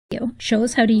video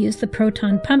shows how to use the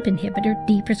proton pump inhibitor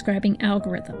deprescribing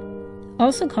algorithm.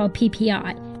 Also called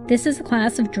PPI, this is a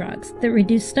class of drugs that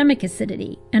reduce stomach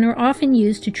acidity and are often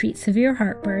used to treat severe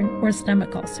heartburn or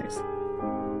stomach ulcers.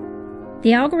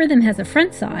 The algorithm has a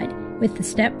front side with the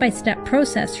step-by-step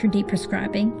process for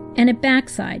deprescribing and a back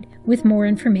side with more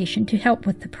information to help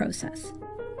with the process.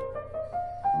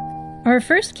 Our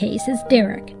first case is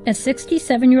Derek, a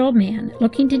 67-year-old man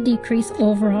looking to decrease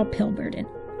overall pill burden.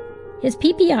 His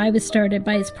PPI was started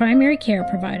by his primary care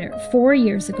provider 4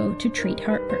 years ago to treat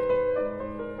heartburn.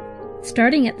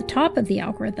 Starting at the top of the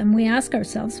algorithm, we ask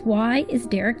ourselves, why is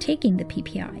Derek taking the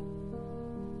PPI?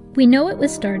 We know it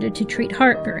was started to treat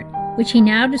heartburn, which he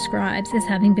now describes as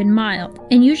having been mild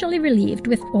and usually relieved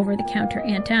with over-the-counter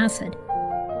antacid.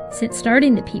 Since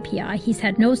starting the PPI, he's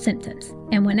had no symptoms,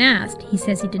 and when asked, he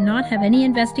says he did not have any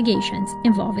investigations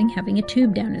involving having a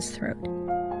tube down his throat.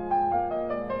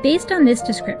 Based on this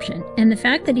description, and the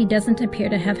fact that he doesn't appear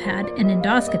to have had an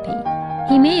endoscopy,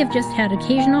 he may have just had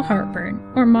occasional heartburn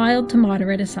or mild to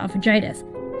moderate esophagitis,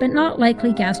 but not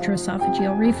likely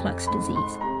gastroesophageal reflux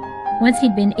disease. Once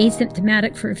he'd been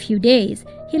asymptomatic for a few days,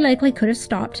 he likely could have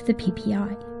stopped the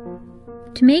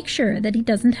PPI. To make sure that he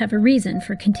doesn't have a reason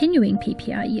for continuing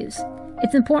PPI use,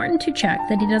 it's important to check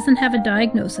that he doesn't have a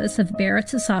diagnosis of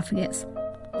Barrett's esophagus,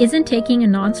 isn't taking a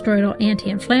non-steroidal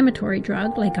anti-inflammatory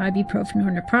drug like ibuprofen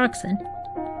or naproxen,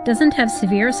 doesn't have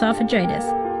severe esophagitis,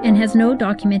 and has no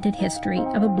documented history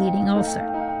of a bleeding ulcer.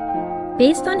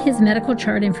 Based on his medical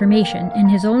chart information and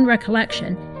his own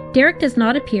recollection, Derek does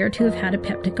not appear to have had a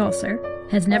peptic ulcer,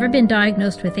 has never been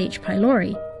diagnosed with H.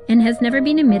 pylori, and has never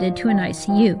been admitted to an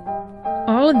ICU.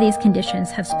 All of these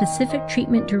conditions have specific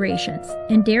treatment durations,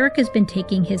 and Derek has been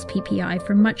taking his PPI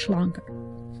for much longer.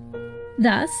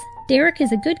 Thus, Derek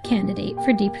is a good candidate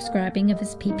for deprescribing of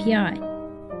his PPI.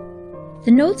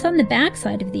 The notes on the back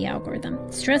side of the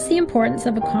algorithm stress the importance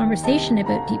of a conversation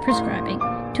about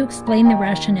deprescribing to explain the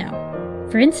rationale,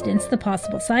 for instance, the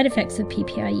possible side effects of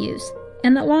PPI use,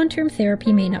 and that long-term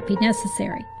therapy may not be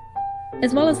necessary,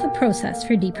 as well as the process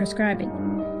for deprescribing.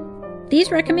 These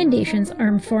recommendations are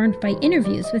informed by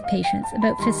interviews with patients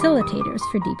about facilitators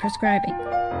for deprescribing.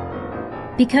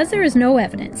 Because there is no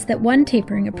evidence that one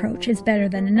tapering approach is better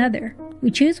than another, we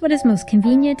choose what is most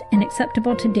convenient and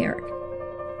acceptable to Derek.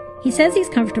 He says he's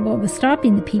comfortable with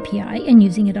stopping the PPI and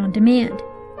using it on demand.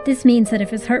 This means that if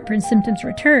his heartburn symptoms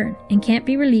return and can't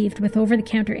be relieved with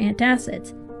over-the-counter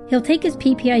antacids, he'll take his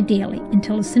PPI daily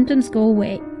until his symptoms go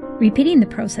away, repeating the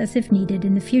process if needed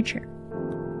in the future.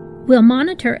 We'll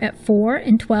monitor at 4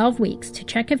 and 12 weeks to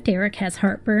check if Derek has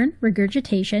heartburn,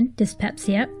 regurgitation,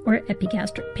 dyspepsia, or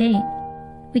epigastric pain.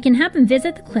 We can have him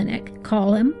visit the clinic,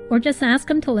 call him, or just ask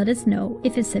him to let us know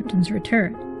if his symptoms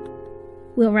return.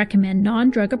 We'll recommend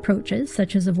non-drug approaches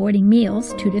such as avoiding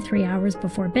meals 2 to 3 hours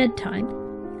before bedtime,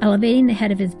 elevating the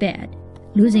head of his bed,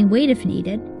 losing weight if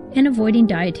needed, and avoiding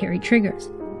dietary triggers.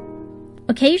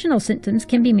 Occasional symptoms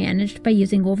can be managed by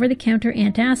using over-the-counter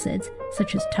antacids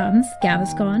such as Tums,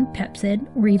 Gaviscon, Pepcid,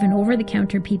 or even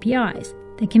over-the-counter PPIs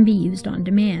that can be used on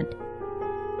demand.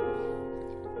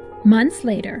 Months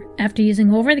later, after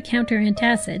using over-the-counter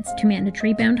antacids to manage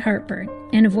rebound heartburn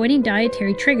and avoiding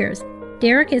dietary triggers,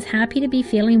 Derek is happy to be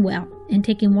feeling well and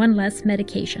taking one less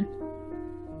medication.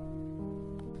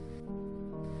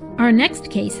 Our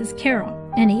next case is Carol,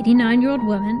 an 89-year-old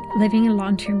woman living in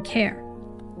long-term care.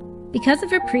 Because of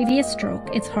her previous stroke,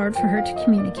 it's hard for her to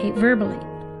communicate verbally.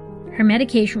 Her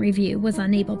medication review was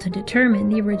unable to determine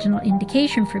the original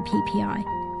indication for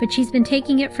PPI, but she's been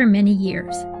taking it for many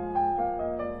years.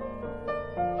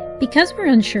 Because we're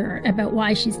unsure about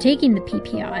why she's taking the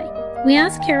PPI, we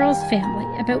asked Carol's family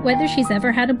about whether she's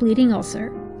ever had a bleeding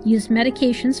ulcer, used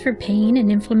medications for pain and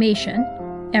inflammation,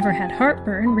 ever had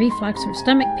heartburn, reflux, or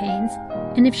stomach pains,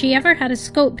 and if she ever had a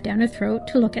scope down her throat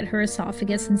to look at her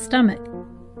esophagus and stomach.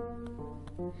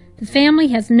 The family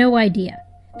has no idea,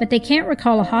 but they can't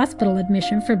recall a hospital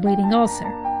admission for bleeding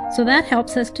ulcer, so that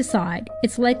helps us decide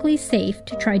it's likely safe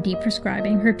to try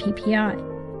deprescribing her PPI.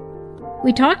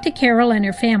 We talk to Carol and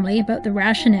her family about the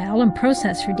rationale and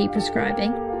process for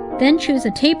deprescribing, then choose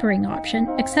a tapering option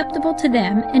acceptable to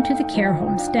them and to the care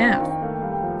home staff.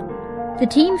 The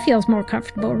team feels more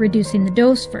comfortable reducing the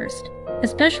dose first,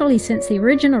 especially since the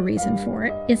original reason for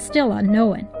it is still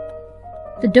unknown.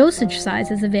 The dosage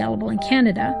sizes available in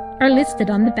Canada are listed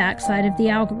on the back side of the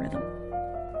algorithm.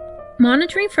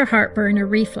 Monitoring for heartburn or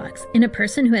reflux in a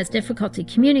person who has difficulty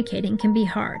communicating can be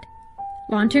hard.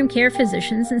 Long-term care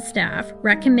physicians and staff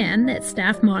recommend that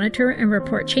staff monitor and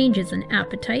report changes in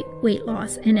appetite, weight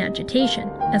loss, and agitation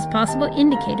as possible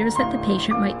indicators that the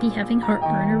patient might be having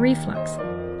heartburn or reflux.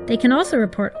 They can also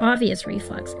report obvious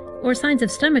reflux, or signs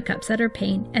of stomach upset or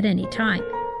pain at any time.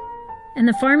 And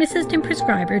the pharmacist and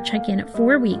prescriber check in at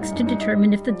 4 weeks to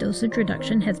determine if the dosage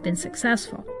reduction has been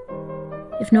successful.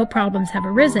 If no problems have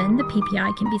arisen, the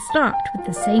PPI can be stopped with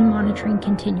the same monitoring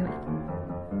continuing.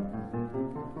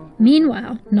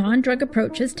 Meanwhile, non-drug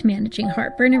approaches to managing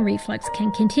heartburn and reflux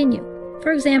can continue,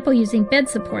 for example using bed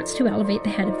supports to elevate the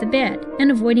head of the bed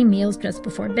and avoiding meals just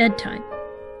before bedtime.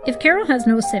 If Carol has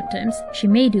no symptoms, she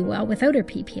may do well without her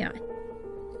PPI.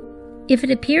 If it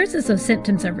appears as though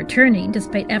symptoms are returning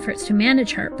despite efforts to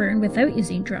manage heartburn without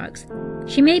using drugs,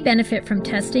 she may benefit from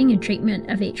testing and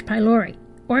treatment of H. pylori,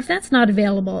 or if that's not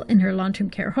available in her long-term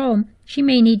care home, she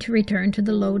may need to return to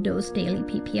the low-dose daily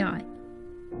PPI.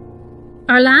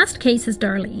 Our last case is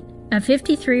Darlene, a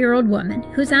 53-year-old woman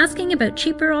who's asking about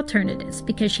cheaper alternatives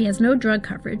because she has no drug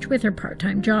coverage with her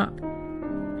part-time job.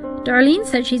 Darlene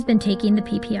said she's been taking the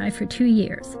PPI for 2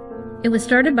 years. It was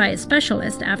started by a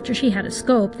specialist after she had a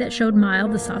scope that showed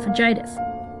mild esophagitis.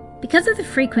 Because of the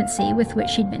frequency with which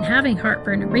she'd been having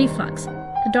heartburn and reflux,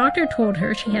 the doctor told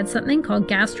her she had something called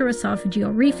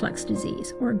gastroesophageal reflux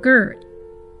disease, or GERD.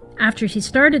 After she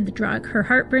started the drug, her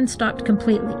heartburn stopped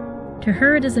completely. To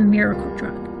her, it is a miracle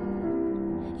drug.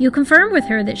 You confirm with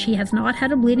her that she has not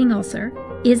had a bleeding ulcer,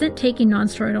 isn't taking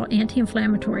nonsteroidal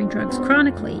anti-inflammatory drugs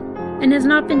chronically, and has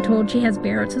not been told she has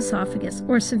Barrett's esophagus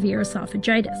or severe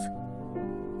esophagitis.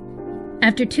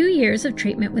 After 2 years of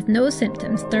treatment with no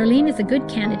symptoms, Darlene is a good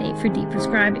candidate for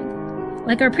deprescribing.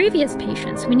 Like our previous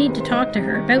patients, we need to talk to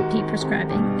her about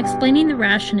deprescribing, explaining the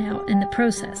rationale and the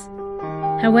process.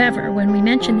 However, when we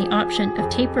mention the option of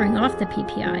tapering off the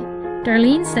PPI,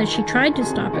 Darlene says she tried to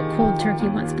stop at cold turkey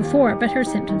once before, but her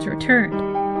symptoms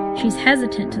returned. She's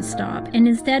hesitant to stop and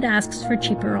instead asks for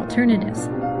cheaper alternatives.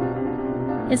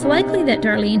 It's likely that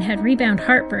Darlene had rebound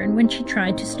heartburn when she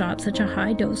tried to stop such a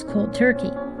high-dose cold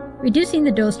turkey. Reducing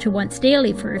the dose to once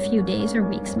daily for a few days or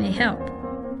weeks may help.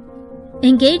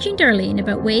 Engaging Darlene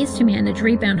about ways to manage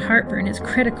rebound heartburn is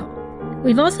critical.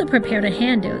 We've also prepared a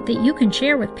handout that you can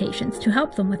share with patients to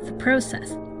help them with the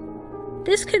process.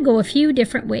 This could go a few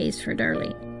different ways for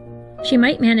Darlene. She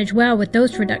might manage well with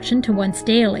dose reduction to once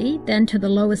daily, then to the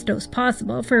lowest dose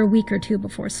possible for a week or 2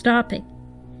 before stopping.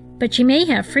 But she may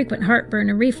have frequent heartburn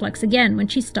and reflux again when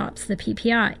she stops the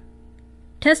PPI.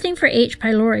 Testing for H.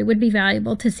 pylori would be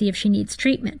valuable to see if she needs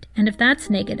treatment, and if that's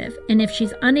negative, and if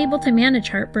she's unable to manage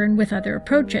heartburn with other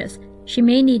approaches, she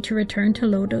may need to return to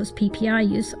low-dose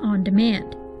PPI use on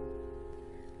demand.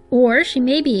 Or she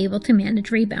may be able to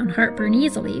manage rebound heartburn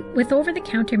easily with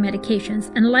over-the-counter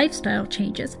medications and lifestyle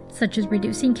changes, such as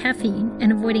reducing caffeine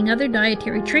and avoiding other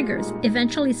dietary triggers,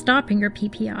 eventually stopping her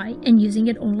PPI and using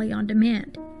it only on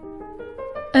demand.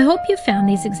 I hope you found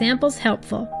these examples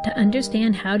helpful to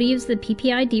understand how to use the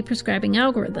PPI deprescribing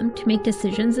algorithm to make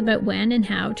decisions about when and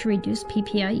how to reduce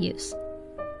PPI use.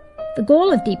 The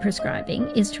goal of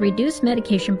deprescribing is to reduce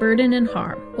medication burden and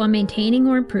harm while maintaining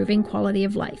or improving quality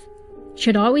of life. It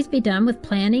should always be done with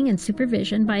planning and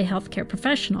supervision by a healthcare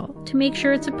professional to make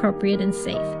sure it's appropriate and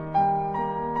safe.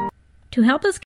 To help us